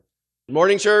Good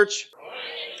morning, church.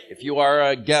 If you are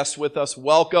a guest with us,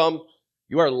 welcome.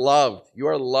 You are loved. You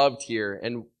are loved here.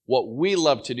 And what we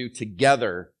love to do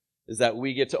together is that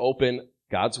we get to open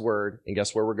God's Word. And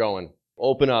guess where we're going?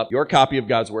 Open up your copy of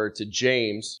God's Word to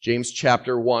James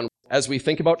chapter 1. As we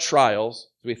think about trials,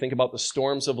 as we think about the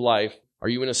storms of life, are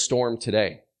you in a storm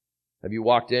today? Have you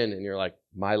walked in and you're like,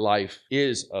 my life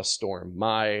is a storm.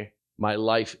 My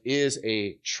life is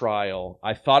a trial.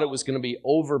 I thought it was going to be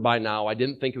over by now. I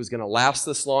didn't think it was going to last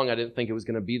this long. I didn't think it was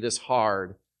going to be this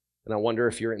hard. And I wonder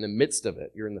if you're in the midst of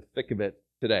it. You're in the thick of it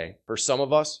today. For some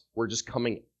of us, we're just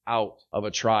coming out of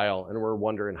a trial and we're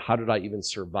wondering, how did I even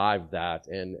survive that?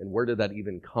 And where did that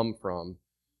even come from?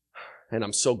 And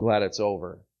I'm so glad it's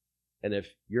over. And if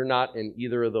you're not in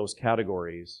either of those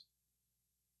categories,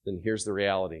 then here's the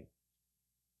reality.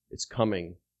 It's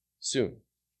coming soon.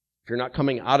 If you're not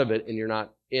coming out of it and you're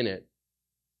not in it,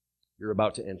 you're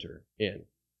about to enter in.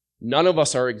 None of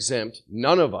us are exempt.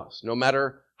 None of us, no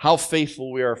matter how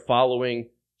faithful we are following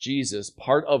Jesus,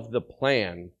 part of the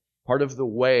plan, part of the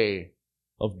way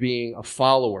of being a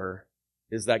follower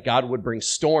is that God would bring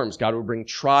storms, God would bring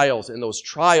trials, and those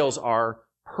trials are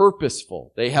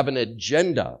purposeful. They have an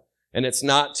agenda, and it's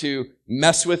not to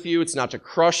mess with you, it's not to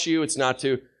crush you, it's not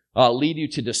to lead you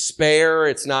to despair,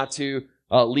 it's not to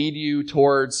lead you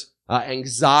towards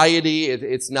anxiety.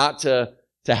 It's not to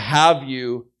have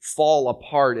you fall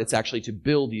apart. It's actually to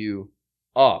build you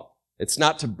up. It's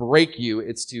not to break you.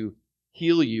 It's to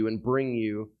heal you and bring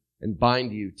you and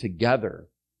bind you together.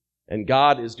 And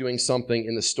God is doing something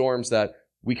in the storms that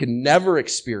we can never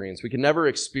experience. We can never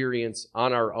experience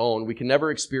on our own. We can never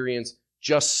experience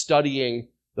just studying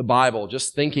the Bible,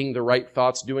 just thinking the right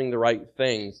thoughts, doing the right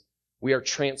things. We are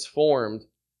transformed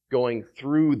going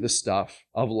through the stuff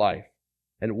of life.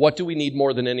 And what do we need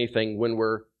more than anything when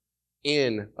we're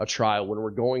in a trial, when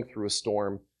we're going through a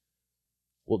storm?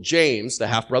 Well, James, the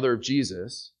half-brother of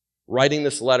Jesus, writing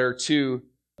this letter to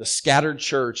the scattered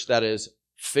church that is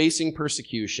facing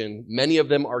persecution, many of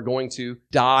them are going to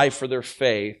die for their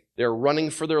faith. They're running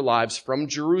for their lives from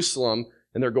Jerusalem,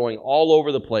 and they're going all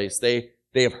over the place. They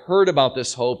have heard about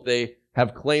this hope. They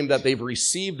have claimed that they've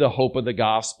received the hope of the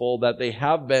gospel, that they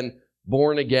have been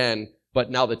born again,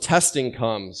 but now the testing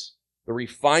comes. The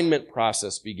refinement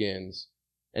process begins,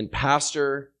 and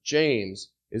Pastor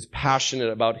James is passionate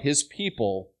about his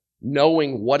people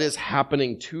knowing what is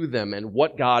happening to them and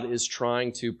what God is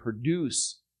trying to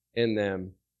produce in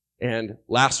them. And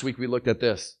last week we looked at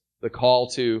this, the call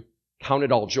to count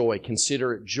it all joy.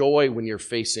 Consider it joy when you're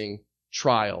facing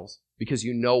trials, because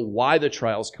you know why the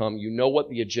trials come. You know what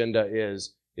the agenda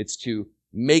is. It's to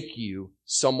make you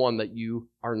someone that you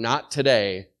are not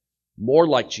today, more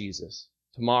like Jesus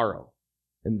tomorrow.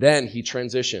 And then he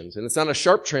transitions. And it's not a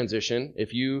sharp transition.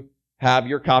 If you have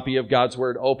your copy of God's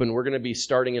Word open, we're going to be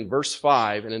starting in verse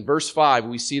 5. And in verse 5,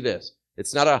 we see this.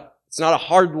 It's not a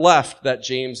hard left that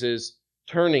James is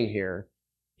turning here.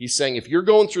 He's saying, if you're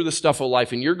going through the stuff of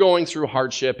life and you're going through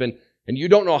hardship and you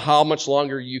don't know how much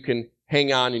longer you can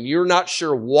hang on and you're not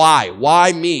sure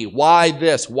why me, why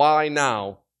this, why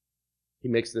now, he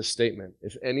makes this statement.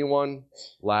 If anyone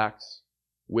lacks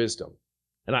wisdom.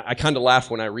 And I kind of laugh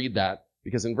when I read that.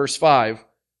 Because in verse 5,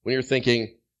 when you're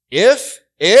thinking, if,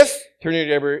 turn to your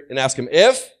neighbor and ask him,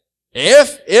 if,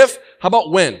 how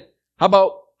about when? How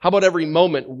about every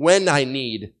moment when I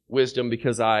need wisdom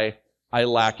because I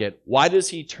lack it? Why does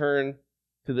he turn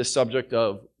to the subject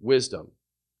of wisdom?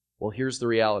 Well, here's the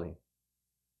reality.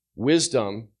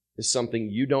 Wisdom is something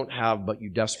you don't have, but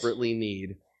you desperately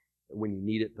need when you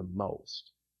need it the most.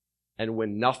 And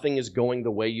when nothing is going the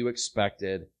way you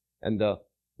expected and the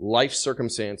life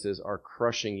circumstances are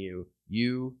crushing you,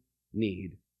 you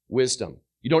need wisdom.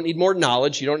 You don't need more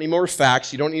knowledge. You don't need more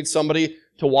facts. You don't need somebody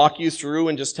to walk you through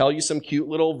and just tell you some cute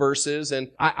little verses.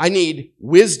 And I need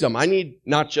wisdom. I need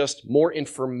not just more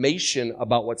information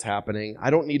about what's happening. I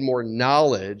don't need more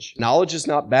knowledge. Knowledge is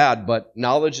not bad, but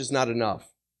knowledge is not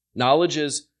enough. Knowledge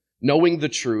is knowing the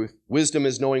truth. Wisdom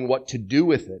is knowing what to do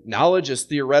with it. Knowledge is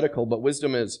theoretical, but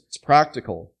wisdom is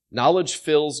practical. Knowledge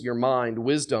fills your mind.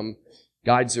 Wisdom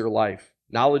guides your life.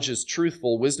 Knowledge is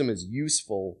truthful. Wisdom is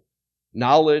useful.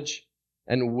 Knowledge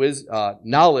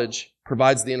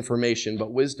provides the information,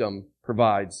 but wisdom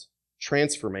provides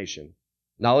transformation.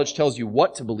 Knowledge tells you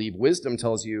what to believe. Wisdom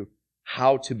tells you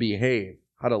how to behave,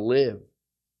 how to live.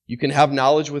 You can have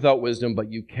knowledge without wisdom,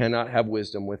 but you cannot have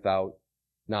wisdom without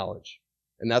knowledge.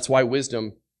 And that's why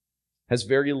wisdom has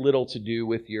very little to do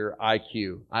with your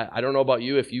IQ. I don't know about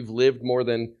you, if you've lived more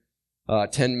than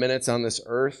 10 minutes on this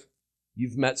earth,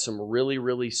 you've met some really,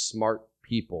 really smart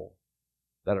people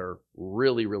that are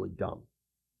really, really dumb.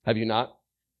 Have you not?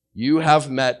 You have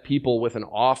met people with an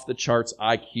off-the-charts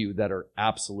IQ that are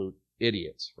absolute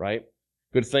idiots, right?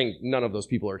 Good thing none of those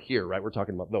people are here, right? We're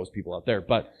talking about those people out there.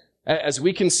 But as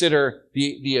we consider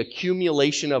the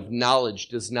accumulation of knowledge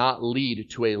does not lead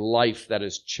to a life that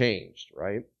is changed,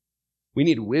 right? We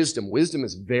need wisdom. Wisdom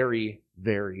is very,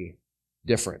 very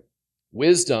different.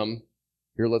 Wisdom,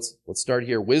 here, let's start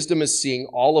here. Wisdom is seeing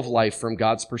all of life from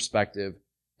God's perspective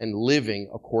and living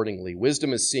accordingly.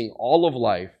 Wisdom is seeing all of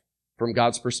life from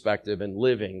God's perspective and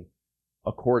living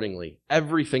accordingly.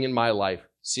 Everything in my life,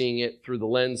 seeing it through the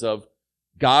lens of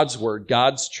God's word,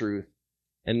 God's truth,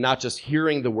 and not just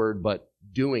hearing the word, but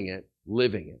doing it,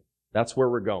 living it. That's where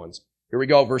we're going. Here we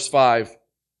go, verse 5.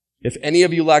 If any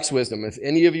of you lacks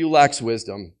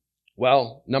wisdom,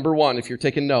 well, number one, if you're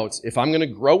taking notes, if I'm going to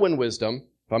grow in wisdom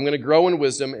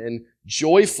and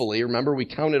joyfully, remember we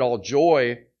count it all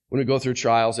joy when we go through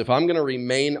trials, if I'm going to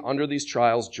remain under these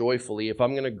trials joyfully, if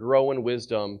I'm going to grow in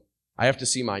wisdom, I have to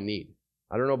see my need.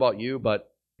 I don't know about you,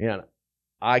 but man,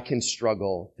 I can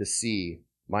struggle to see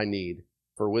my need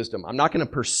for wisdom. I'm not going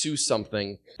to pursue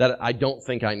something that I don't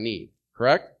think I need,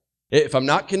 correct? If I'm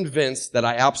not convinced that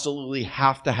I absolutely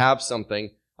have to have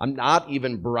something, I'm not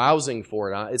even browsing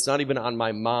for it. It's not even on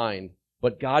my mind.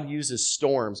 But God uses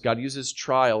storms, God uses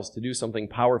trials to do something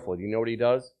powerful. Do you know what he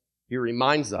does? He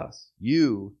reminds us,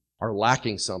 you are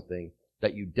lacking something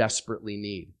that you desperately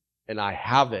need. And I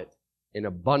have it in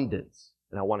abundance.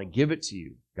 And I want to give it to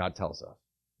you, God tells us.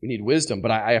 We need wisdom,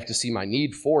 but I have to see my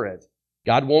need for it.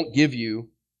 God won't give you,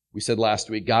 we said last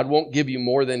week, God won't give you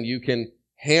more than you can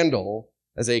handle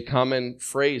as a common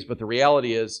phrase. But the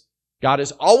reality is, God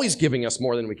is always giving us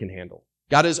more than we can handle.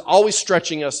 God is always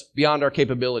stretching us beyond our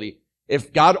capability.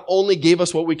 If God only gave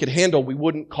us what we could handle, we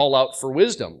wouldn't call out for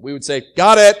wisdom. We would say,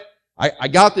 got it. I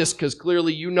got this because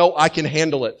clearly you know I can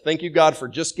handle it. Thank you, God, for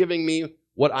just giving me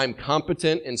what I'm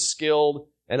competent and skilled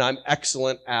and I'm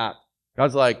excellent at.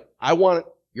 God's like, I want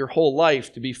your whole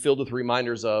life to be filled with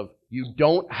reminders of you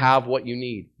don't have what you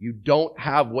need. You don't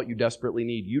have what you desperately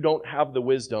need. You don't have the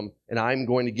wisdom, and I'm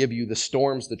going to give you the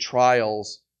storms, the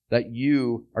trials that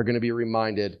you are going to be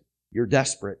reminded you're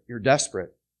desperate. You're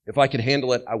desperate. If I could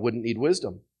handle it, I wouldn't need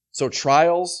wisdom. So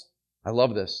trials, I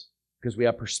love this because we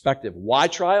have perspective. Why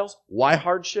trials? Why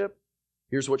hardship?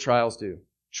 Here's what trials do.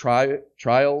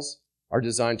 Trials are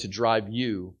designed to drive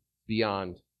you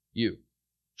beyond you.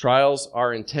 Trials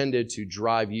are intended to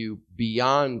drive you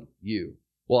beyond you.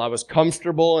 Well, I was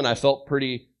comfortable and I felt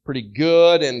pretty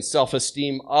good and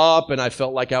self-esteem up and I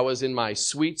felt like I was in my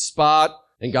sweet spot.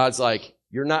 And God's like,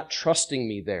 you're not trusting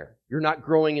me there. You're not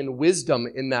growing in wisdom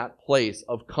in that place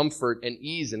of comfort and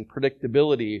ease and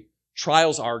predictability.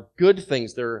 Trials are good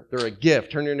things. They're a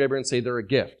gift. Turn to your neighbor and say they're a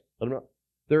gift. Let them know.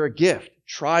 They're a gift.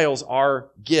 Trials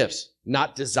are gifts.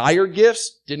 Not desire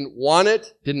gifts. Didn't want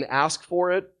it. Didn't ask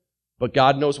for it. But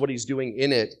God knows what he's doing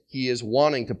in it. He is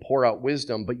wanting to pour out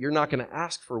wisdom, but you're not going to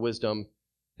ask for wisdom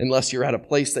unless you're at a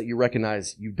place that you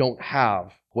recognize you don't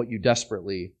have what you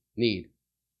desperately need.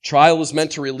 Trial is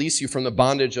meant to release you from the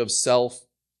bondage of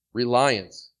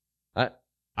self-reliance.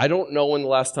 I don't know when the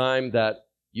last time that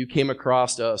you came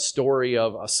across a story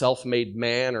of a self-made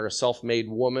man or a self-made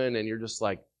woman and you're just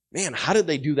like, man, how did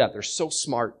they do that? They're so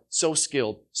smart, so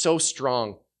skilled, so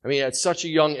strong. I mean, at such a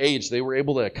young age, they were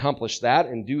able to accomplish that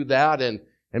and do that. And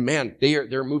man,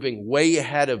 they're moving way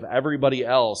ahead of everybody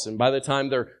else. And by the time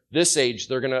they're this age,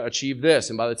 they're going to achieve this.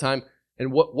 And by the time,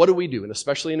 and what do we do? And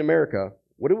especially in America,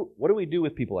 what do we do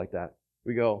with people like that?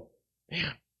 We go,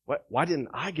 man, why didn't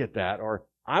I get that? Or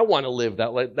I want to live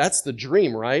that. Like, that's the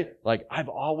dream, right? Like, I've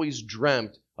always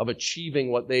dreamt of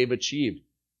achieving what they've achieved.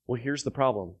 Well, here's the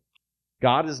problem.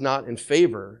 God is not in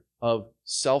favor of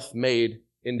self-made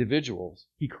individuals.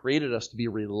 He created us to be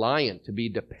reliant, to be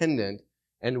dependent.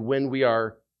 And when we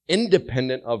are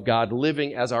independent of God,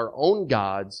 living as our own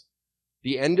gods,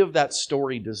 the end of that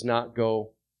story does not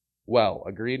go well.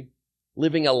 Agreed?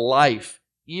 Living a life,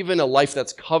 even a life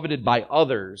that's coveted by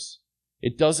others,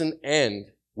 it doesn't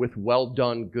end with well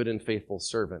done, good and faithful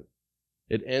servant.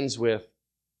 It ends with,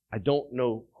 I don't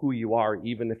know who you are,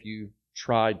 even if you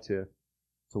tried to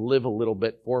live a little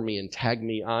bit for me and tag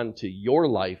me onto your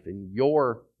life in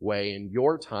your way, in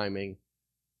your timing.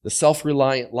 The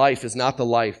self-reliant life is not the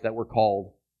life that we're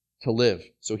called to live.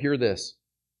 So hear this.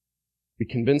 We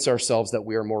convince ourselves that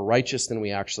we are more righteous than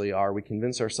we actually are. We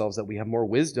convince ourselves that we have more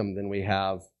wisdom than we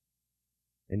have.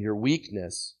 And your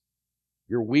weakness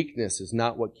is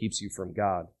not what keeps you from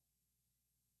God.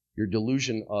 Your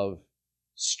delusion of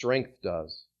strength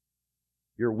does.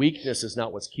 Your weakness is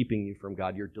not what's keeping you from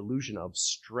God. Your delusion of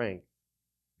strength.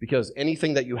 Because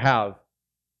anything that you have,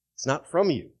 it's not from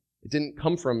you. It didn't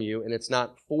come from you, and it's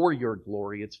not for your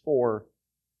glory. It's for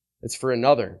It's for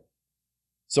another.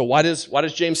 So why does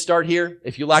James start here?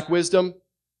 If you lack wisdom,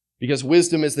 because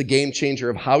wisdom is the game changer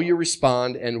of how you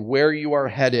respond and where you are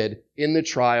headed in the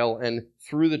trial and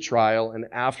through the trial and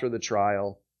after the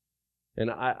trial. And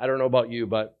I don't know about you,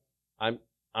 but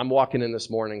I'm walking in this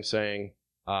morning saying,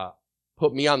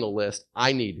 put me on the list.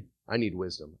 I need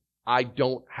wisdom. I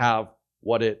don't have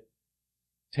what it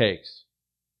takes.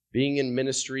 Being in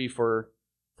ministry for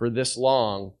this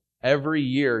long, every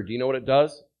year, do you know what it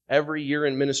does? Every year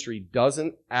in ministry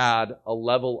doesn't add a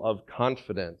level of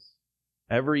confidence.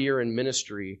 Every year in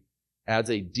ministry adds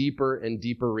a deeper and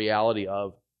deeper reality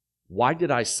of, why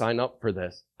did I sign up for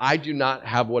this? I do not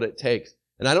have what it takes.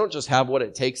 And I don't just have what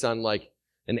it takes on like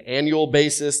an annual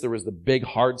basis. There was the big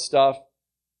hard stuff.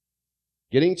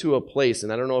 Getting to a place,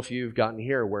 and I don't know if you've gotten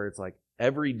here, where it's like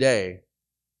every day,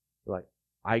 you're like,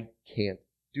 I can't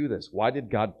do this. Why did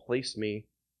God place me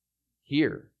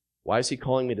here? Why is he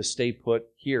calling me to stay put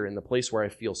here in the place where I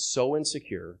feel so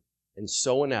insecure and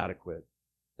so inadequate?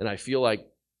 And I feel like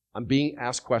I'm being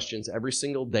asked questions every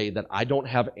single day that I don't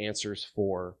have answers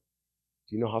for.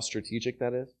 Do you know how strategic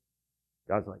that is?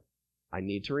 God's like, I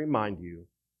need to remind you,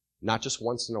 not just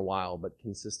once in a while, but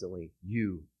consistently,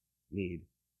 you need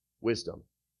wisdom.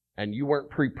 And you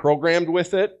weren't pre-programmed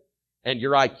with it, and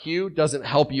your IQ doesn't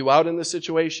help you out in this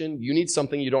situation. You need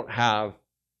something you don't have.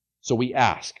 So we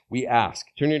ask.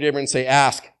 Turn to your neighbor and say,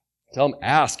 ask. Tell them,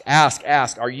 ask.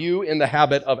 Are you in the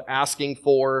habit of asking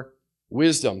for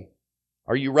wisdom?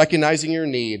 Are you recognizing your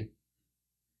need?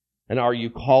 And are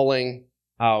you calling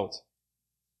out?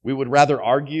 We would rather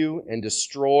argue and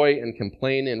destroy and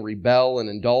complain and rebel and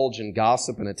indulge and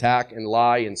gossip and attack and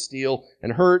lie and steal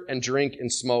and hurt and drink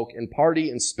and smoke and party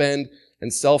and spend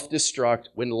and self-destruct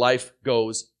when life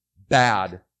goes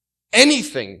bad.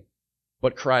 Anything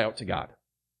but cry out to God.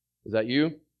 Is that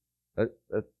you?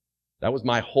 That was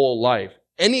my whole life.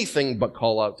 Anything but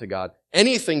call out to God.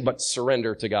 Anything but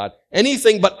surrender to God.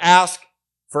 Anything but ask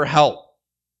for help.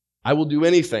 I will do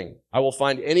anything. I will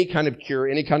find any kind of cure,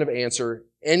 any kind of answer,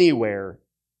 anywhere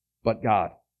but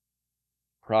God.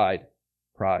 Pride.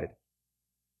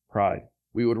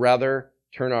 We would rather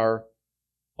turn our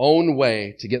own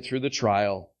way to get through the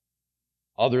trial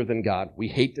other than God. We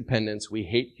hate dependence. We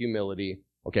hate humility.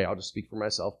 Okay, I'll just speak for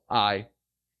myself. I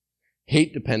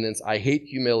hate dependence. I hate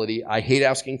humility. I hate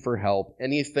asking for help.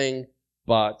 Anything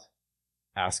but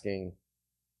asking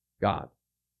God.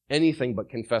 Anything but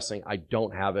confessing, I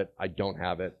don't have it.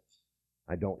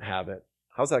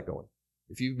 How's that going?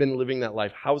 If you've been living that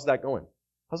life, how's that going?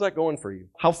 How's that going for you?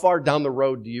 How far down the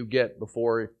road do you get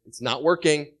before it's not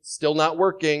working, still not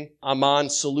working? I'm on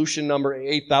solution number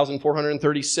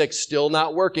 8,436, still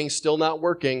not working.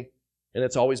 And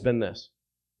it's always been this.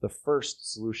 The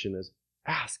first solution is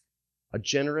ask. A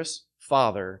generous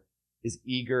father is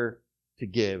eager to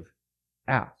give.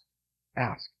 Ask.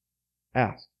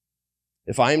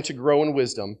 If I am to grow in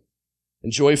wisdom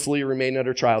and joyfully remain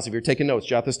under trials, if you're taking notes,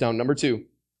 jot this down. Number 2,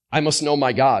 I must know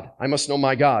my God. I'm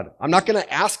not going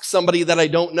to ask somebody that I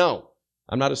don't know.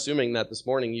 I'm not assuming that this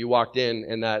morning you walked in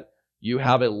and that you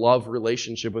have a love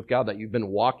relationship with God, that you've been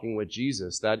walking with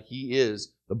Jesus, that he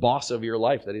is the boss of your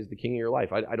life, that he's the king of your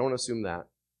life. I don't assume that.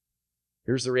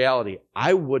 Here's the reality.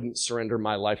 I wouldn't surrender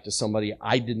my life to somebody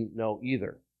I didn't know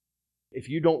either. If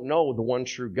you don't know the one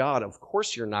true God, of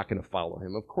course you're not going to follow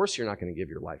him. Of course you're not going to give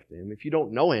your life to him. If you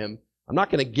don't know him, I'm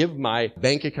not going to give my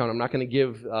bank account. I'm not going to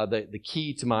give the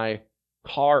key to my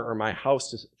car or my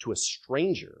house to a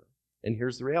stranger. And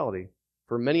here's the reality.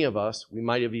 For many of us, we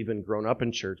might have even grown up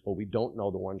in church, but we don't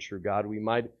know the one true God. We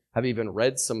might have even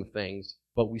read some things,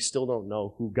 but we still don't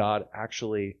know who God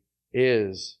actually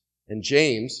is. And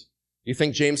James, you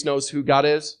think James knows who God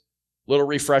is? Little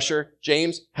refresher.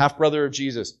 James, half-brother of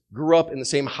Jesus, grew up in the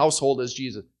same household as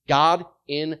Jesus. God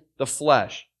in the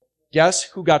flesh. Guess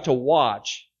who got to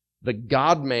watch the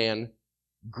God-man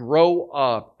grow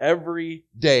up every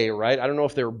day, right? I don't know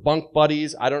if they were bunk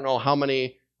buddies. I don't know how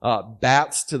many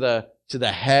bats to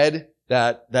the head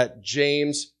that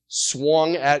James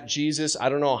swung at Jesus. I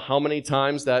don't know how many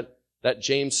times that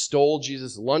James stole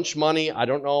Jesus' lunch money. I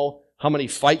don't know how many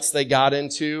fights they got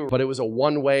into, but it was a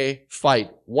one-way fight.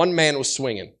 One man was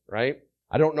swinging, right?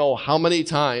 I don't know how many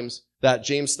times that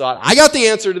James thought, I got the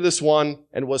answer to this one,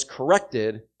 and was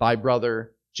corrected by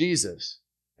brother Jesus.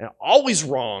 And always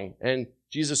wrong, and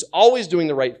Jesus always doing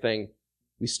the right thing.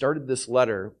 We started this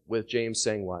letter with James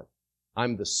saying what?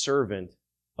 I'm the servant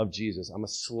of Jesus. I'm a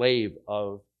slave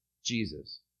of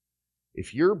Jesus.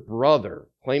 If your brother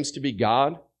claims to be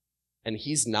God and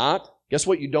he's not, guess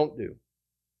what you don't do?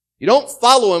 You don't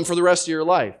follow him for the rest of your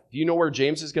life. Do you know where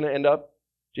James is going to end up?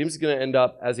 James is going to end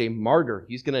up as a martyr.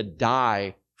 He's going to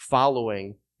die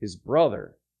following his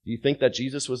brother. Do you think that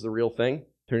Jesus was the real thing?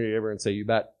 Turn to your neighbor and say, you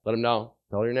bet. Let him know.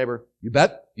 Tell your neighbor, you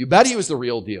bet? You bet he was the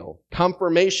real deal.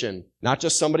 Confirmation, not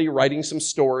just somebody writing some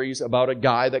stories about a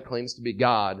guy that claims to be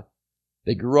God.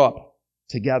 They grew up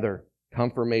together.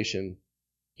 Confirmation.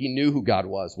 He knew who God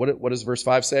was. What does verse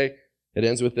 5 say? It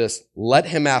ends with this. Let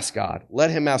him ask God.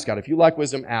 Let him ask God. If you lack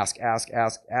wisdom, ask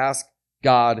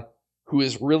God, who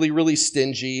is really, really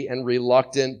stingy and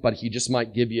reluctant, but he just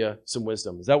might give you some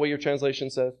wisdom. Is that what your translation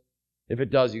says? If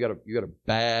it does, you got a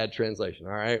bad translation,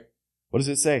 all right? What does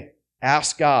it say?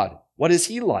 Ask God. What is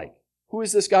he like? Who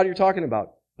is this God you're talking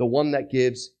about? The one that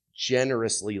gives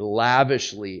generously,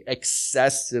 lavishly,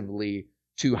 excessively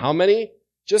to how many?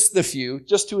 Just the few,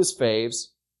 just to his faves.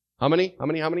 How many?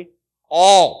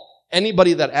 All.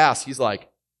 Anybody that asks, he's like,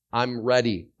 I'm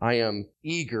ready. I am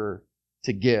eager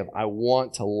to give. I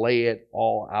want to lay it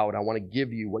all out. I want to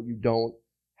give you what you don't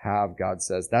have, God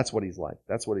says. That's what he's like.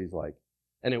 That's what he's like.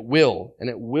 And it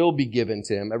will be given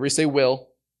to him. Everybody say will.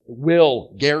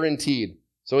 Will. Guaranteed.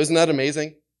 So isn't that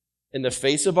amazing? In the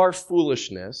face of our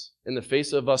foolishness, in the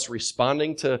face of us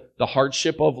responding to the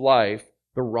hardship of life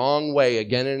the wrong way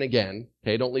again and again,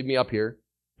 okay, don't leave me up here.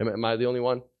 Am I the only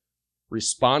one?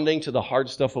 Responding to the hard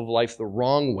stuff of life the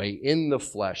wrong way, in the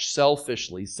flesh,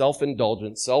 selfishly,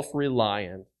 self-indulgent,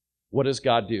 self-reliant. What does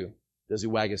God do? Does he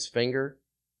wag his finger?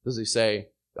 Does he say,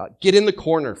 get in the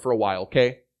corner for a while,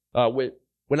 okay?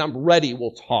 When I'm ready,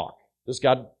 we'll talk. Does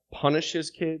God punish his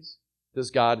kids?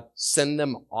 Does God send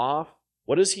them off?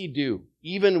 What does he do?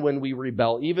 Even when we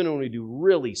rebel, even when we do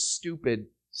really stupid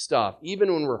stuff,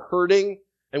 even when we're hurting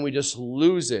and we just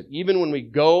lose it, even when we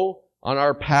go on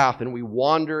our path and we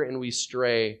wander and we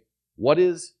stray, what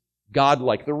is God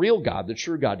like? The real God, the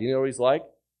true God. Do you know what he's like?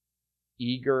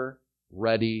 Eager,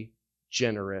 ready,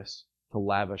 generous to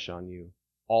lavish on you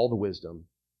all the wisdom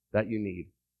that you need.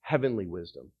 Heavenly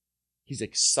wisdom. He's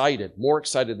excited, more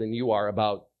excited than you are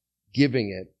about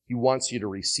giving it. He wants you to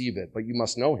receive it, but you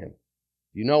must know him.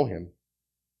 You know him.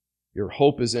 Your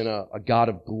hope is in a God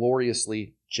of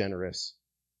gloriously generous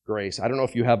grace. I don't know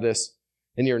if you have this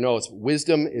in your notes.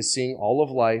 Wisdom is seeing all of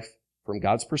life from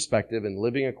God's perspective and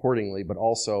living accordingly, but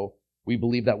also we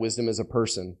believe that wisdom is a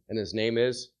person, and his name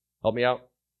is, help me out,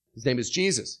 his name is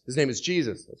Jesus. His name is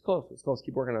Jesus. That's close.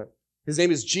 Keep working on it. His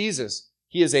name is Jesus.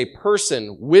 He is a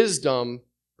person, wisdom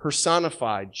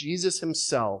personified. Jesus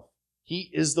himself. He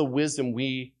is the wisdom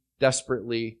we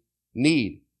desperately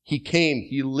need. He came.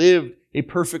 He lived a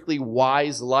perfectly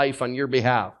wise life on your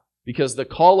behalf, because the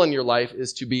call on your life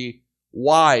is to be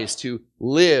wise, to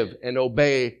live and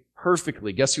obey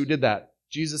perfectly. Guess who did that?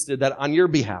 Jesus did that on your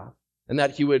behalf, and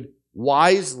that he would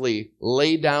wisely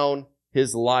lay down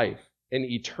his life. In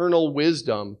eternal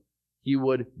wisdom, he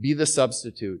would be the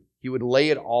substitute. He would lay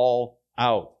it all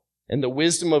out. And the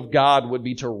wisdom of God would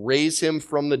be to raise him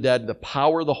from the dead, the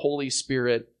power of the Holy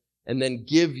Spirit, and then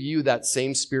give you that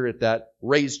same Spirit that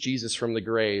raised Jesus from the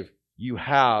grave. You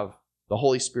have the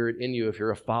Holy Spirit in you if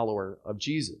you're a follower of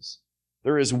Jesus.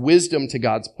 There is wisdom to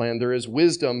God's plan. There is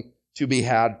wisdom to be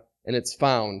had, and it's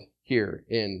found here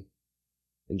in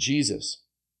Jesus.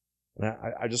 And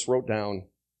I just wrote down,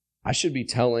 I should be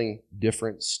telling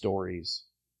different stories.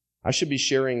 I should be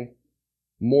sharing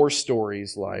more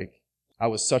stories like, I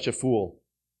was such a fool.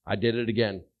 I did it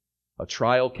again. A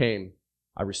trial came.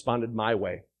 I responded my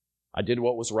way. I did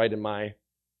what was right in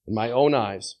my own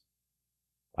eyes.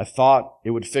 I thought it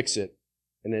would fix it,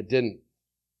 and it didn't.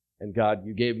 And God,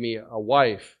 you gave me a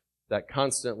wife that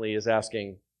constantly is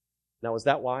asking, now is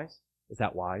that wise? Is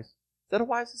that wise? Is that a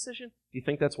wise decision? Do you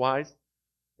think that's wise?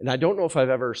 And I don't know if I've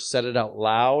ever said it out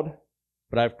loud,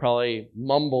 but I've probably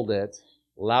mumbled it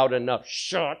loud enough.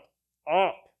 Shut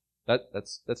up.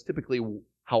 That's typically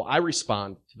how I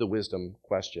respond to the wisdom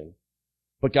question.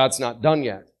 But God's not done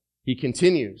yet. He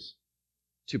continues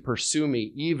to pursue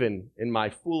me even in my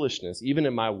foolishness, even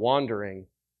in my wandering.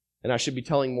 And I should be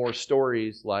telling more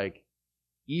stories like,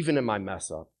 even in my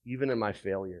mess up, even in my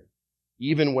failure,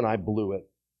 even when I blew it,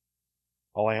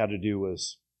 all I had to do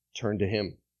was turn to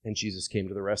him, and Jesus came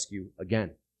to the rescue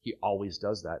again. He always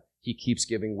does that. He keeps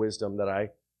giving wisdom that I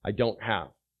don't have.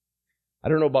 I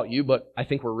don't know about you, but I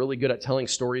think we're really good at telling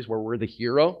stories where we're the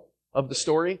hero of the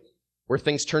story, where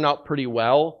things turn out pretty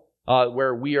well,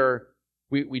 where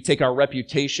we take our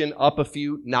reputation up a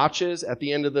few notches at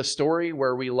the end of the story,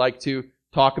 where we like to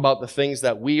talk about the things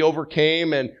that we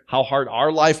overcame and how hard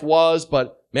our life was,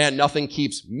 but man, nothing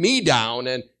keeps me down,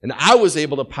 and I was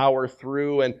able to power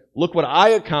through, and look what I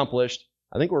accomplished.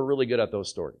 I think we're really good at those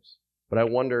stories. But I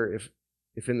wonder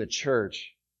if in the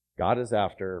church, God is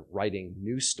after writing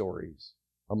new stories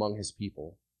among his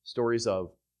people. Stories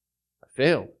of, I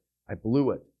failed. I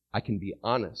blew it. I can be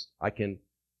honest. I can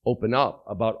open up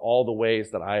about all the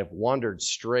ways that I have wandered,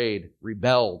 strayed,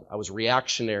 rebelled. I was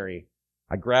reactionary.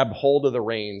 I grabbed hold of the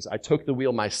reins. I took the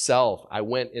wheel myself. I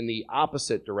went in the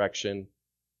opposite direction.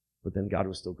 But then God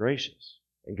was still gracious.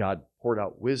 And God poured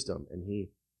out wisdom, and he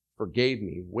forgave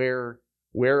me. Where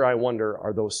I wonder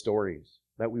are those stories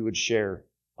that we would share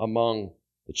among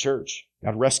the church.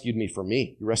 God rescued me from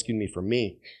me. He rescued me from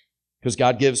me. Because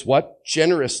God gives what?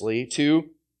 Generously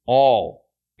to all.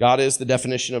 God is the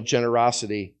definition of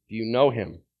generosity. Do you know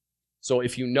him? So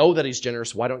if you know that he's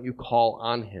generous, why don't you call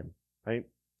on him, right?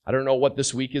 I don't know what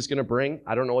this week is going to bring.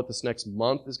 I don't know what this next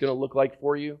month is going to look like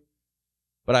for you.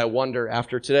 But I wonder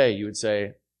after today, you would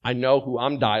say, I know who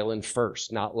I'm dialing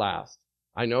first, not last.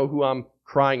 I know who I'm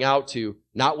crying out to,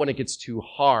 not when it gets too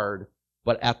hard,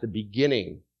 but at the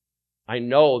beginning. I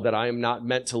know that I am not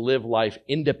meant to live life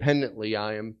independently.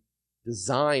 I am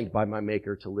designed by my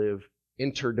Maker to live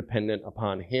interdependent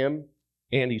upon him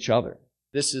and each other.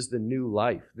 This is the new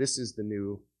life. This is the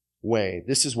new way.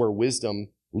 This is where wisdom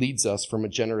leads us from a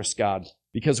generous God.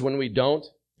 Because when we don't,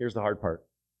 here's the hard part.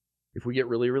 If we get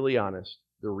really, really honest,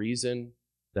 the reason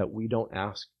that we don't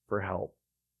ask for help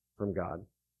from God,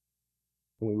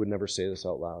 and we would never say this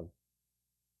out loud,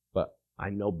 but I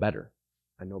know better.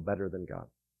 I know better than God.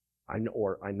 I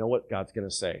know what God's going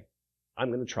to say. I'm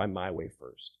going to try my way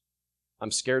first.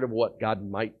 I'm scared of what God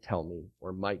might tell me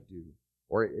or might do,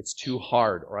 or it's too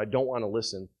hard, or I don't want to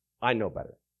listen. I know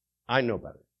better. I know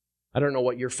better. I don't know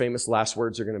what your famous last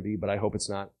words are going to be, but I hope it's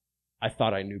not, I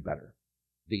thought I knew better.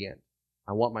 The end.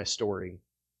 I want my story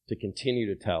to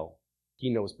continue to tell. He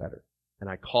knows better. And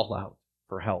I call out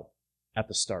for help at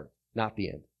the start, not the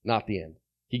end, not the end.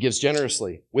 He gives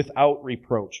generously, without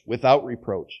reproach, without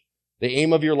reproach. The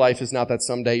aim of your life is not that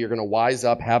someday you're going to wise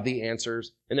up, have the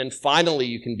answers, and then finally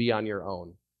you can be on your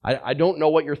own. I don't know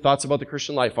what your thoughts about the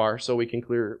Christian life are, so we can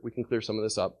clear some of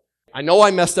this up. I know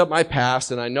I messed up my past,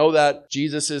 and I know that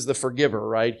Jesus is the forgiver,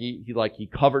 right? He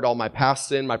covered all my past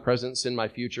sin, my present sin, my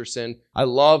future sin. I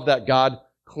love that God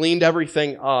cleaned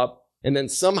everything up, and then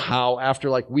somehow after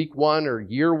like week 1 or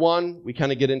year 1, we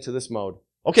kind of get into this mode.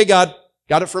 Okay, God,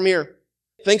 got it from here.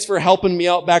 Thanks for helping me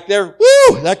out back there.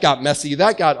 Woo! That got messy.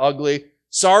 That got ugly.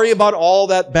 Sorry about all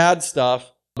that bad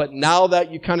stuff, but now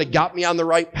that you kind of got me on the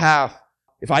right path,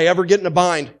 if I ever get in a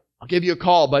bind, I'll give you a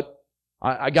call, but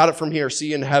I got it from here. See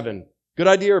you in heaven. Good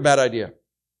idea or bad idea?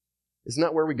 Isn't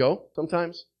that where we go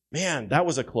sometimes? Man, that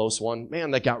was a close one.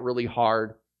 Man, that got really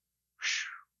hard.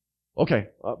 Okay,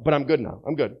 but I'm good now.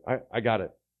 I'm good. I got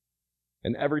it.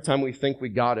 And every time we think we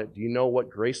got it, do you know what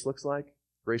grace looks like?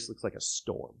 Grace looks like a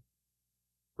storm.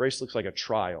 Grace looks like a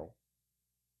trial.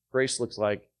 Grace looks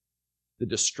like the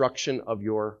destruction of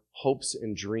your hopes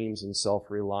and dreams and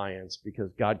self-reliance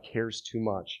because God cares too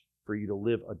much for you to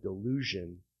live a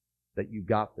delusion that you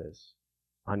got this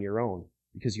on your own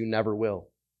because you never will.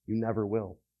 You never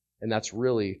will. And that's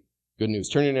really good news.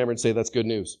 Turn to your neighbor and say, that's good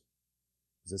news.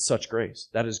 Because it's such grace.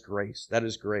 That is grace. That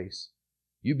is grace.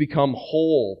 You become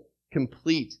whole,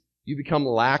 complete. You become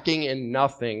lacking in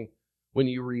nothing when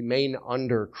you remain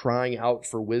under crying out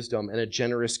for wisdom, and a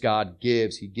generous God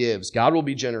gives. He gives. God will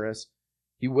be generous.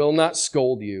 He will not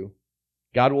scold you.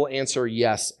 God will answer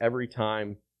yes every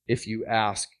time if you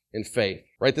ask in faith.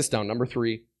 Write this down. Number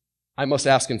 3, I must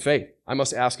ask in faith. I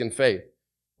must ask in faith.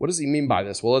 What does he mean by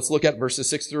this? Well, let's look at verses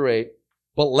 6 through 8.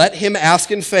 But let him ask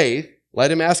in faith.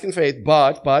 Let him ask in faith.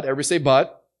 But, everybody say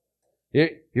but.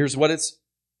 Here's what it's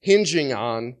hinging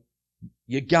on.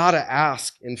 You gotta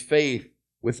ask in faith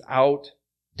without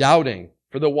doubting.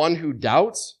 For the one who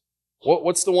doubts,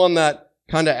 what's the one that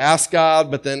kind of asks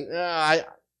God, but then,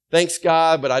 thanks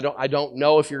God, but I don't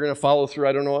know if you're going to follow through.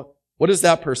 I don't know. What is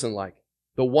that person like?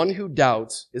 The one who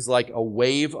doubts is like a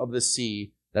wave of the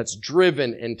sea that's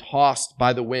driven and tossed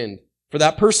by the wind. For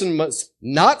that person must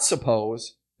not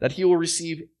suppose that he will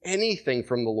receive anything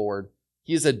from the Lord.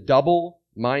 He is a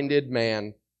double-minded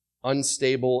man,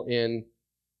 unstable in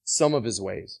some of his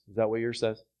ways. Is that what yours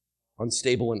says?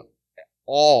 Unstable in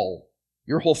all.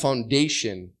 Your whole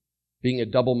foundation, being a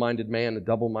double-minded man, a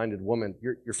double-minded woman,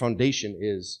 your foundation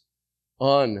is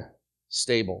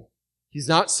unstable. He's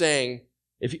not saying,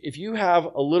 if you have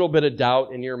a little bit of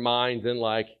doubt in your mind, then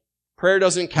like, prayer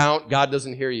doesn't count, God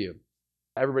doesn't hear you.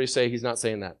 Everybody say he's not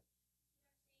saying that.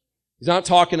 He's not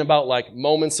talking about like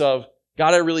moments of,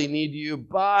 God, I really need you,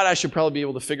 but I should probably be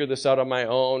able to figure this out on my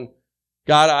own.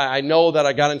 God, I know that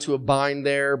I got into a bind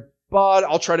there, but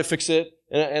I'll try to fix it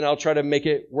and I'll try to make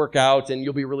it work out and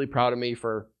you'll be really proud of me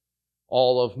for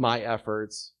all of my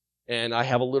efforts. And I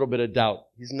have a little bit of doubt.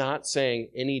 He's not saying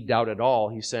any doubt at all.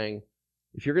 He's saying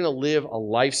if you're going to live a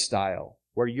lifestyle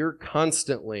where you're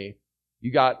constantly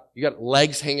You got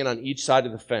legs hanging on each side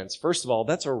of the fence. First of all,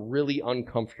 that's a really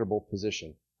uncomfortable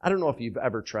position. I don't know if you've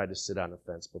ever tried to sit on a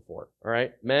fence before. All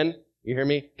right? Men, you hear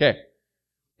me? Okay.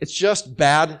 It's just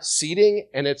bad seating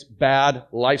and it's bad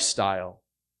lifestyle.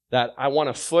 That I want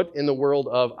a foot in the world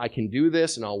of I can do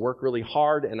this and I'll work really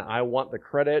hard and I want the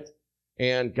credit.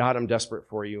 And God, I'm desperate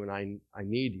for you and I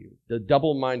need you. The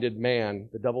double-minded man,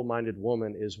 the double-minded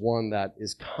woman is one that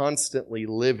is constantly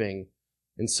living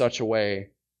in such a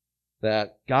way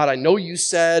that, God, I know you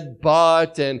said,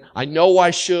 but, and I know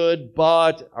I should,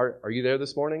 but. Are you there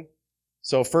this morning?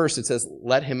 So first it says,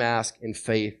 let him ask in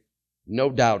faith, no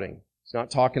doubting. He's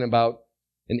not talking about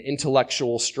an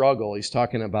intellectual struggle. He's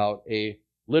talking about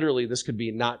literally this could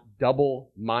be not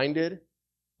double-minded,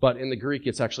 but in the Greek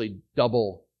it's actually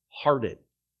double-hearted.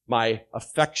 My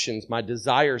affections, my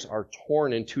desires are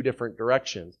torn in two different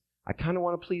directions. I kind of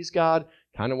want to please God,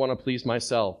 kind of want to please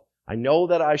myself. I know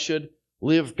that I should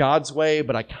live God's way,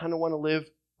 but I kind of want to live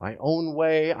my own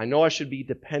way. I know I should be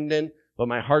dependent, but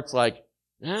my heart's like,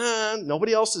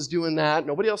 nobody else is doing that.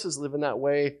 Nobody else is living that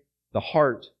way. The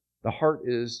heart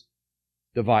is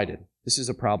divided. This is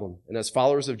a problem. And as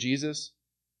followers of Jesus,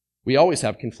 we always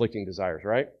have conflicting desires,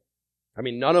 right? I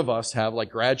mean, none of us have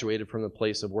graduated from the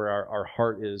place of where our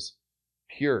heart is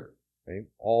pure, right?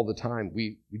 All the time.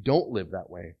 We don't live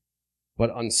that way. But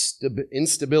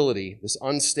instability, this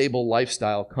unstable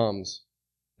lifestyle comes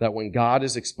that when God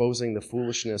is exposing the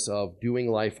foolishness of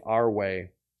doing life our way,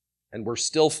 and we're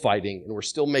still fighting and we're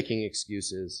still making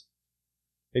excuses,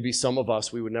 maybe some of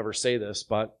us, we would never say this,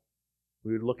 but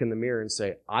we would look in the mirror and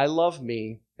say, I love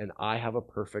me and I have a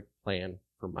perfect plan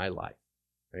for my life,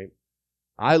 right?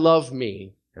 I love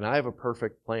me and I have a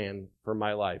perfect plan for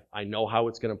my life. I know how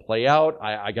it's going to play out.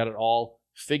 I got it all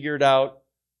figured out.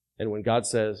 And when God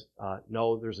says,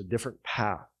 no, there's a different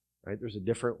path, right? There's a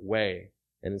different way.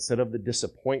 And instead of the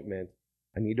disappointment,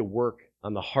 I need to work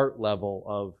on the heart level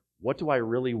of what do I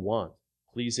really want?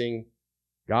 Pleasing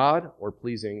God or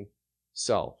pleasing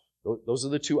self? Those are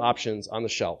the two options on the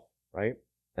shelf, right?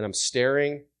 And I'm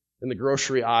staring in the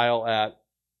grocery aisle at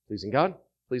pleasing God,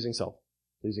 pleasing self.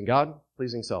 Pleasing God,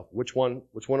 pleasing self. Which one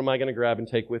am I going to grab and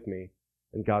take with me?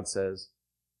 And God says,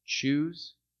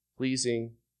 choose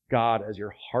pleasing God as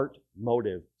your heart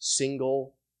motive,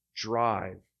 single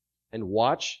drive, and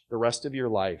watch the rest of your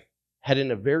life head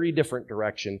in a very different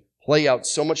direction, play out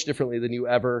so much differently than you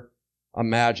ever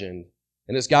imagined.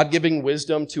 And is God giving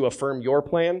wisdom to affirm your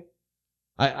plan?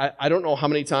 I don't know how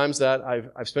many times that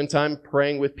I've spent time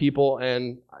praying with people,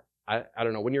 and I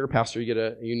don't know, when you're a pastor, you get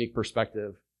a unique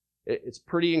perspective. It's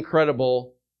pretty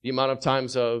incredible the amount of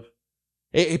times of,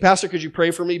 hey, pastor, could you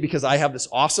pray for me? Because I have this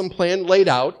awesome plan laid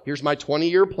out. Here's my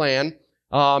 20-year plan.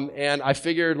 And I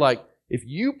figured, if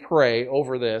you pray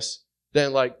over this,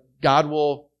 then, God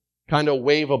will kind of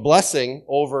wave a blessing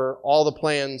over all the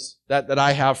plans that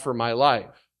I have for my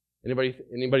life.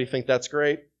 Anybody think that's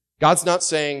great? God's not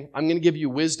saying, I'm going to give you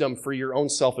wisdom for your own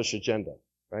selfish agenda,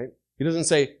 right? He doesn't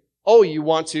say, oh, you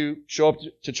want to show up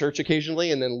to church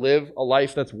occasionally and then live a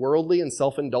life that's worldly and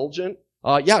self-indulgent?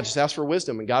 Just ask for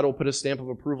wisdom and God will put a stamp of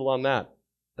approval on that.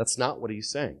 That's not what he's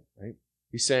saying, right?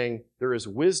 He's saying there is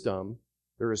wisdom,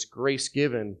 there is grace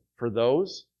given for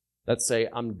those that say,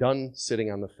 I'm done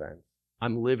sitting on the fence.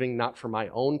 I'm living not for my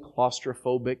own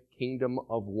claustrophobic kingdom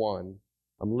of one.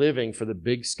 I'm living for the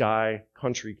big sky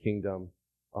country kingdom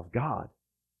of God.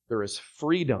 There is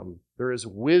freedom. There is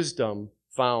wisdom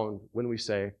found when we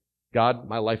say, God,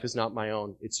 my life is not my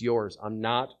own. It's yours. I'm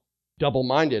not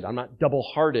double-minded. I'm not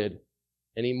double-hearted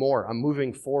anymore. I'm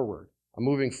moving forward. I'm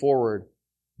moving forward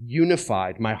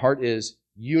unified. My heart is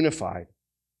unified.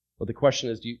 But the question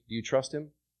is, do you trust him?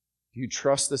 Do you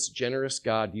trust this generous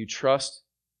God? Do you trust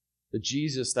the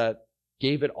Jesus that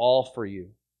gave it all for you?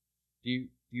 Do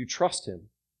you trust him?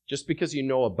 Just because you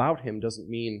know about him doesn't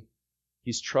mean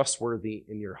he's trustworthy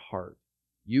in your heart.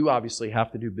 You obviously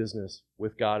have to do business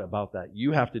with God about that.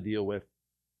 You have to deal with,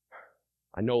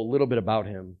 I know a little bit about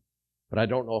him, but I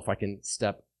don't know if I can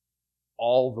step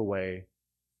all the way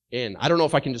in. I don't know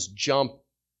if I can just jump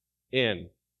in.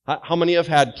 How many have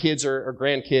had kids or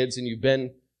grandkids and you've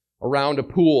been around a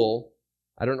pool?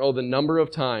 I don't know the number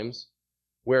of times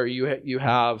where you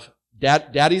have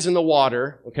daddy's in the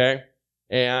water, okay?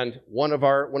 And one of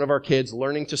our kids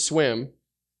learning to swim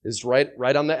is right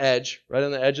on the edge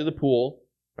of the pool,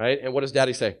 right? And what does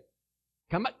daddy say?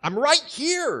 Come on, I'm right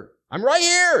here. I'm right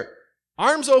here.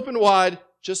 Arms open wide,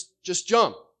 just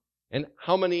jump. And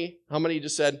how many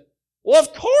just said, well,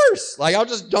 of course. I'll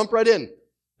just jump right in.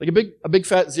 A big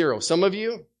fat zero. Some of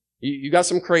you got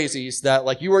some crazies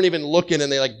that you weren't even looking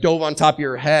and they dove on top of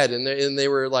your head and they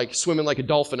were swimming like a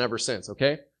dolphin ever since,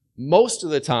 okay? most of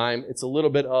the time, it's a little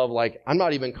bit of like, I'm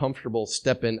not even comfortable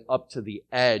stepping up to the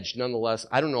edge. Nonetheless,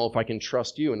 I don't know if I can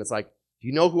trust you. And it's like, do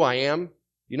you know who I am? Do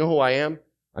you know who I am?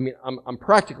 I mean, I'm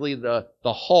practically the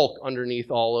Hulk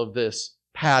underneath all of this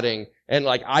padding, and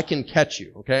like, I can catch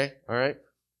you, okay? All right?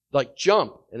 Like,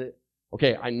 jump.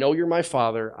 Okay, I know you're my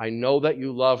Father. I know that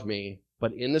you love me,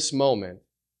 but in this moment,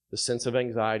 the sense of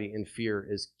anxiety and fear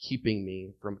is keeping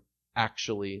me from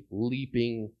actually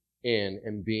leaping in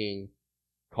and being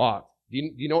caught. Do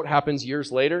you know what happens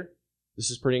years later?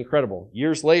 This is pretty incredible.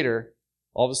 Years later,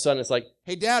 all of a sudden it's like,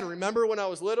 hey, Dad, remember when I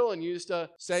was little and you used to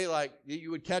say like,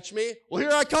 you would catch me? Well,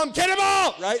 here I come,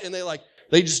 cannonball! Right? And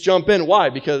they just jump in. Why?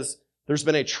 Because there's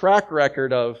been a track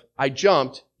record of, I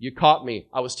jumped, you caught me.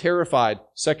 I was terrified.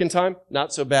 Second time,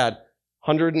 not so bad.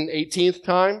 118th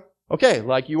time, okay,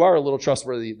 like you are a little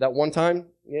trustworthy. That one time,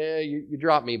 yeah, you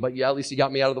dropped me, but yeah, at least you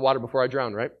got me out of the water before I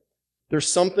drowned, right? There's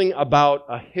something about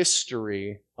a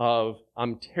history of,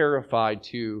 I'm terrified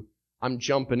to, I'm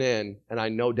jumping in, and I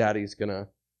know Daddy's gonna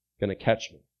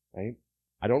catch me, right?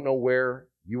 I don't know where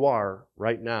you are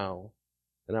right now,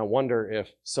 and I wonder if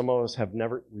some of us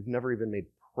we've never even made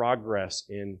progress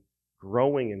in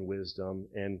growing in wisdom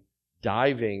and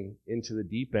diving into the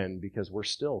deep end because we're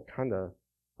still kind of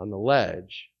on the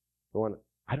ledge, going,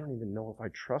 I don't even know if I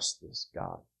trust this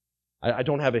God. I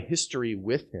don't have a history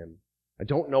with him. I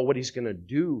don't know what he's going to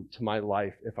do to my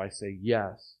life if I say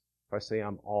yes, if I say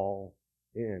I'm all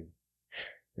in.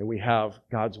 And we have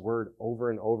God's word over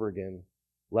and over again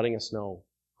letting us know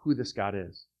who this God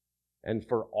is. And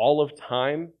for all of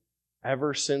time,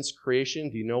 ever since creation,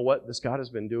 do you know what this God has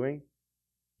been doing?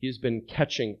 He's been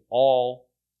catching all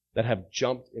that have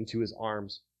jumped into his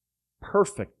arms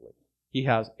perfectly. He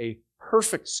has a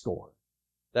perfect score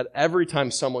that every time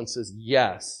someone says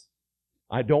yes,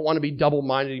 I don't want to be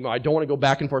double-minded anymore. I don't want to go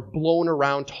back and forth, blown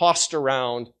around, tossed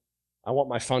around. I want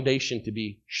my foundation to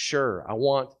be sure. I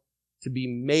want to be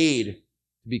made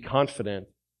to be confident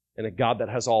in a God that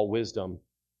has all wisdom.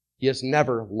 He has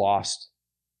never lost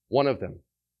one of them.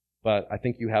 But I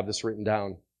think you have this written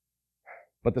down.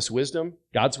 But this wisdom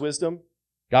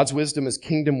is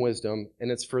kingdom wisdom,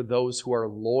 and it's for those who are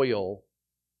loyal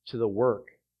to the work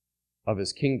of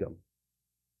his kingdom.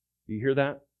 Do you hear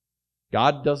that?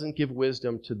 God doesn't give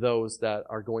wisdom to those that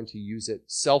are going to use it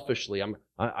selfishly.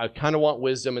 I kind of want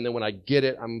wisdom, and then when I get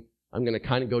it, I'm going to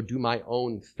kind of go do my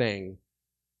own thing.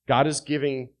 God is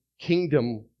giving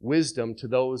kingdom wisdom to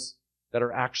those that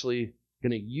are actually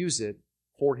going to use it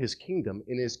for his kingdom,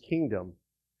 in his kingdom.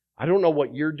 I don't know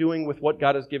what you're doing with what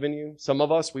God has given you. Some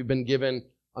of us, we've been given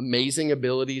amazing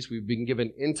abilities. We've been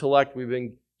given intellect. We've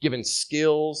been given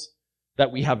skills,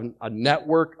 that we have a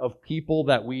network of people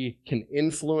that we can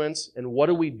influence. And what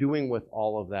are we doing with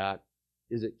all of that?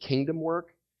 Is it kingdom work?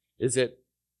 Is it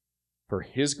for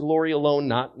his glory alone,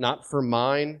 not for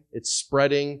mine? It's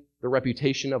spreading the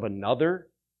reputation of another,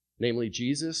 namely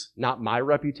Jesus, not my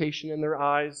reputation in their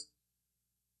eyes.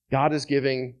 God is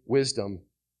giving wisdom,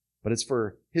 but it's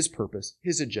for his purpose,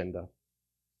 his agenda.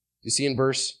 You see in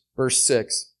verse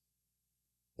 6,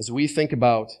 as we think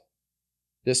about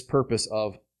this purpose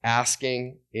of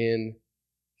asking in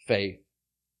faith,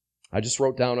 I just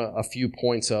wrote down a few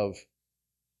points of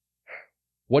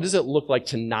what does it look like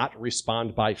to not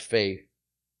respond by faith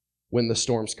when the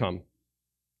storms come?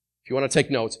 If you want to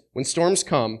take notes, when storms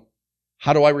come,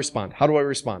 how do I respond? How do I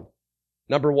respond?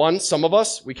 Number one, some of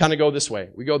us, we kind of go this way.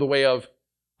 We go the way of,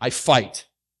 I fight.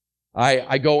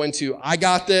 I go into, I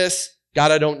got this.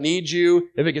 God, I don't need you.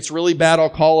 If it gets really bad, I'll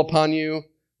call upon you.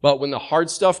 But when the hard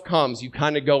stuff comes, you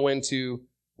kind of go into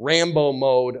Rambo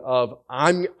mode of,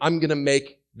 I'm going to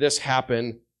make this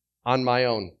happen on my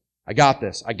own. I got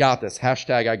this.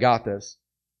 Hashtag I got this.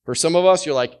 For some of us,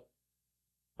 you're like,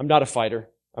 I'm not a fighter.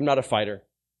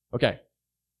 Okay.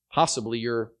 Possibly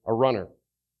you're a runner.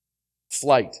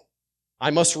 Flight. I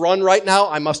must run right now.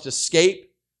 I must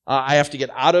escape. I have to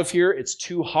get out of here. It's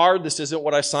too hard. This isn't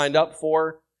what I signed up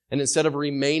for. And instead of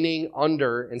remaining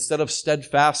instead of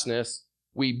steadfastness,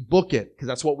 we book it because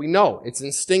that's what we know. It's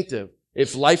instinctive.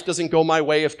 If life doesn't go my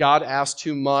way, if God asks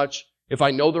too much, if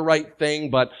I know the right thing,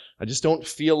 but I just don't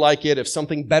feel like it, if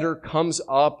something better comes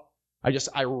up,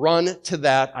 I run to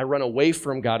that. I run away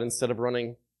from God instead of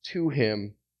running to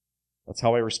him. That's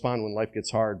how I respond when life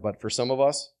gets hard. But for some of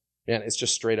us, man, it's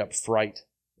just straight up fright.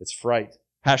 It's fright.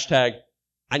 Hashtag,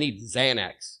 I need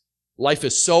Xanax. Life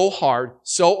is so hard,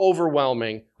 so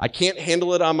overwhelming. I can't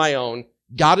handle it on my own.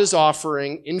 God is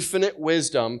offering infinite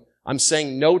wisdom. I'm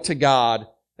saying no to God,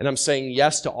 and I'm saying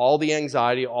yes to all the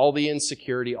anxiety, all the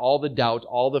insecurity, all the doubt,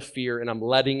 all the fear, and I'm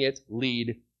letting it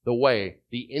lead the way.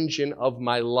 The engine of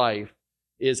my life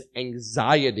is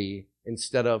anxiety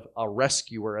instead of a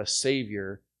rescuer, a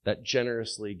savior that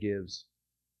generously gives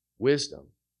wisdom.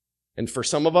 And for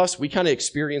some of us, we kind of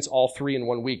experience all three in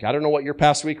 1 week. I don't know what your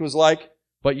past week was like,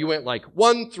 but you went like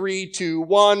 1, 3, 2,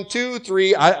 1, 2,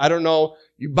 3. I don't know.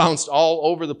 You bounced all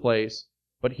over the place.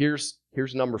 But here's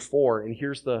number 4, and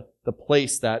here's the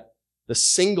place that the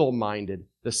single-minded,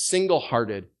 the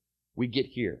single-hearted, we get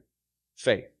here.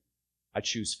 Faith. I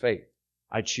choose faith.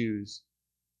 I choose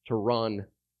to run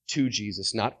to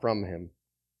Jesus, not from him.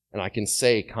 And I can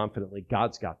say confidently,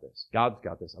 God's got this. God's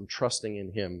got this. I'm trusting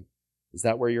in him. Is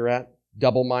that where you're at?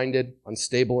 Double-minded,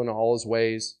 unstable in all his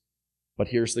ways. But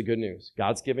here's the good news.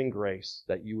 God's giving grace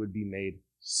that you would be made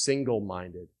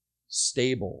single-minded,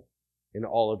 stable in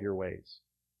all of your ways.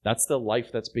 That's the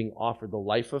life that's being offered. The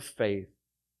life of faith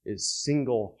is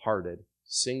single-hearted,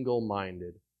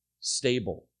 single-minded,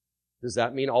 stable. Does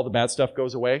that mean all the bad stuff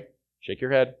goes away? Shake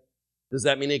your head. Does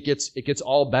that mean it gets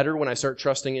all better when I start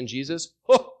trusting in Jesus?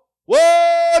 Oh,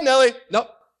 whoa, Nelly. No.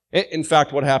 In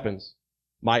fact, what happens?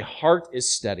 My heart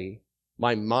is steady.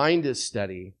 My mind is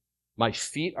steady. My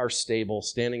feet are stable,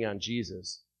 standing on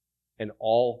Jesus, and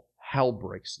all hell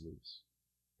breaks loose.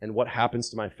 And what happens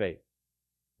to my faith?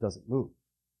 It doesn't move.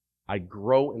 I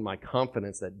grow in my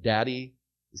confidence that Daddy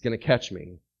is going to catch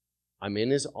me. I'm in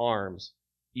his arms,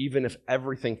 even if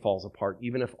everything falls apart,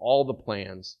 even if all the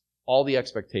plans, all the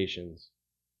expectations,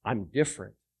 I'm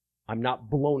different. I'm not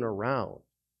blown around.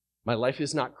 My life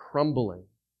is not crumbling.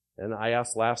 And I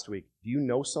asked last week, do you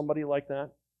know somebody like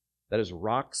that? That is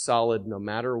rock solid no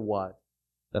matter what,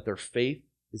 that their faith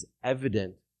is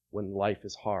evident when life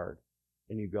is hard.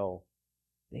 And you go,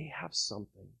 they have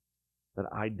something that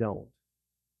I don't.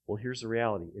 Well, here's the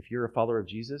reality. If you're a follower of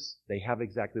Jesus, they have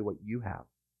exactly what you have.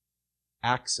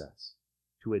 Access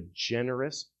to a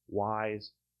generous,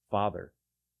 wise Father.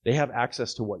 They have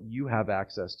access to what you have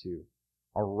access to.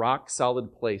 A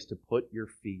rock-solid place to put your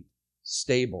feet,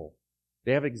 stable.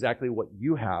 They have exactly what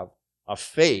you have, a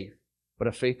faith, but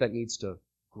a faith that needs to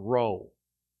grow.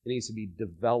 It needs to be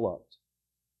developed.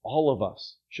 All of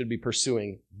us should be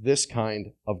pursuing this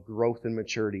kind of growth and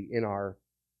maturity in our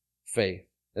faith.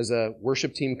 As a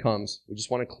worship team comes, we just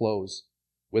want to close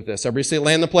with this. Everybody say,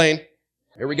 land the plane.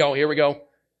 Here we go.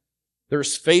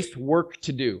 There's faith work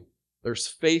to do. There's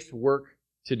faith work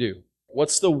to do.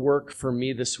 What's the work for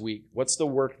me this week? What's the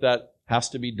work that has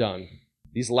to be done?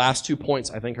 These last 2 points,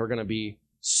 I think, are going to be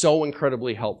so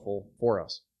incredibly helpful for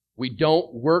us. We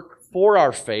don't work for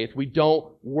our faith. We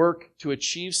don't work to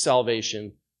achieve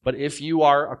salvation. But if you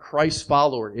are a Christ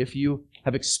follower, if you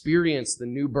have experienced the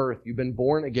new birth, you've been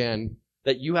born again,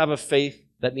 that you have a faith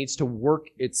that needs to work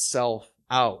itself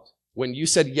out. When you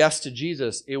said yes to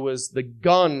Jesus, it was the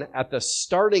gun at the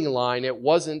starting line. It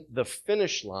wasn't the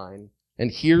finish line. And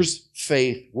here's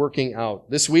faith working out.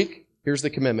 This week, here's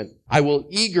the commitment. I will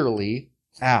eagerly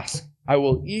ask. I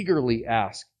will eagerly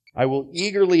ask. I will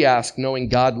eagerly ask, knowing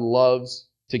God loves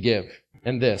to give.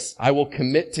 And this, I will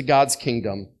commit to God's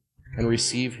kingdom and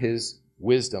receive his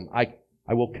wisdom. I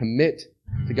will commit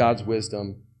to God's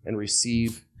wisdom and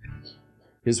receive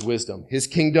his wisdom. His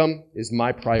kingdom is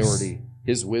my priority.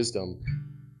 His wisdom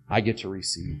I get to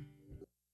receive.